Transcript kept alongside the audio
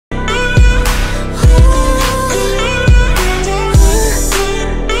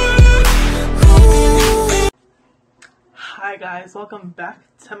guys, welcome back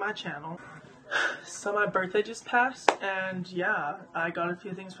to my channel. So my birthday just passed and yeah, I got a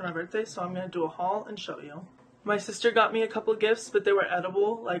few things for my birthday, so I'm gonna do a haul and show you. My sister got me a couple gifts, but they were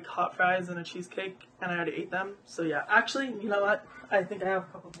edible, like hot fries and a cheesecake, and I already ate them. So yeah, actually, you know what? I think I have a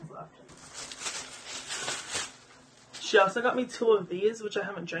couple things left. She also got me two of these, which I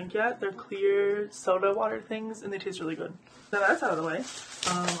haven't drank yet. They're clear soda water things, and they taste really good. Now that's out of the way,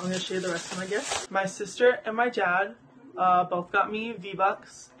 I'm going to show you the rest of my gifts. My sister and my dad both got me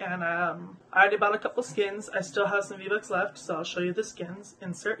V-Bucks, and I already bought a couple skins. I still have some V-Bucks left, so I'll show you the skins.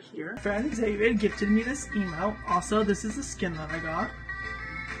 Insert here. My friend David gifted me this emote. Also, this is the skin that I got.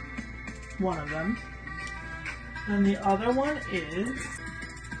 One of them. And the other one is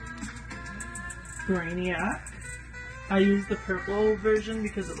Brainiac. I use the purple version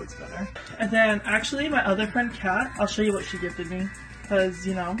because it looks better. And then, actually, my other friend, Kat, I'll show you what she gifted me. Because,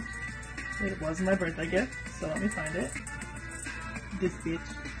 you know, it was my birthday gift. So let me find it. This bitch.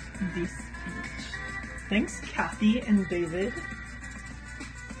 This bitch. Thanks, Kathy and David.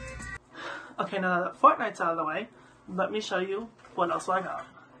 Okay, now that Fortnite's out of the way, let me show you what else I got.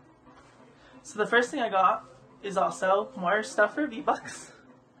 So the first thing I got is also more stuff for V-Bucks.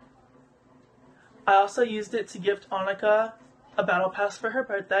 I also used it to gift Annika a battle pass for her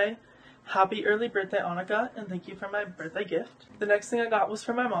birthday. Happy early birthday, Annika, and thank you for my birthday gift. The next thing I got was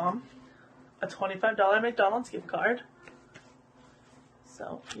for my mom, a $25 McDonald's gift card.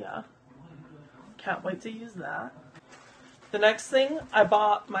 So, yeah. Can't wait to use that. The next thing I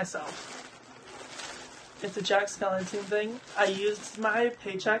bought myself. It's a Jack Skellington thing. I used my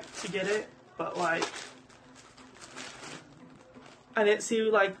paycheck to get it, but like, I didn't see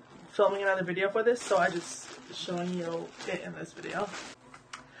like filming another video for this, so I just showing you it in this video.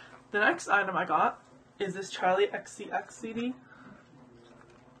 The next item I got is this Charli XCX CD.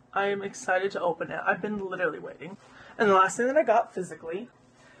 I am excited to open it. I've been literally waiting. And the last thing that I got physically,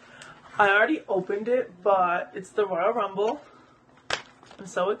 I already opened it, but it's the Royal Rumble. I'm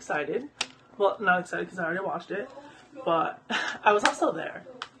so excited. Well, not excited because I already watched it, but I was also there.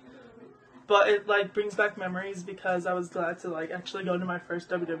 But it like brings back memories because I was glad to like actually go to my first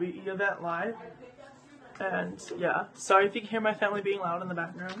WWE event live. And yeah, sorry if you can hear my family being loud in the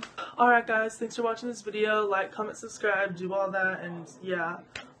background. Alright guys, thanks for watching this video. Like, comment, subscribe, do all that, and yeah.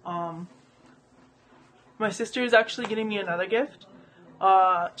 My sister is actually getting me another gift.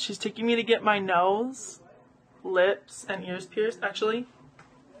 She's taking me to get my nose, lips, and ears pierced. Actually,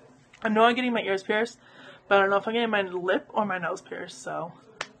 I know I'm getting my ears pierced, but I don't know if I'm getting my lip or my nose pierced, so.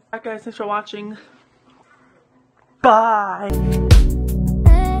 Alright guys, thanks for watching. Bye!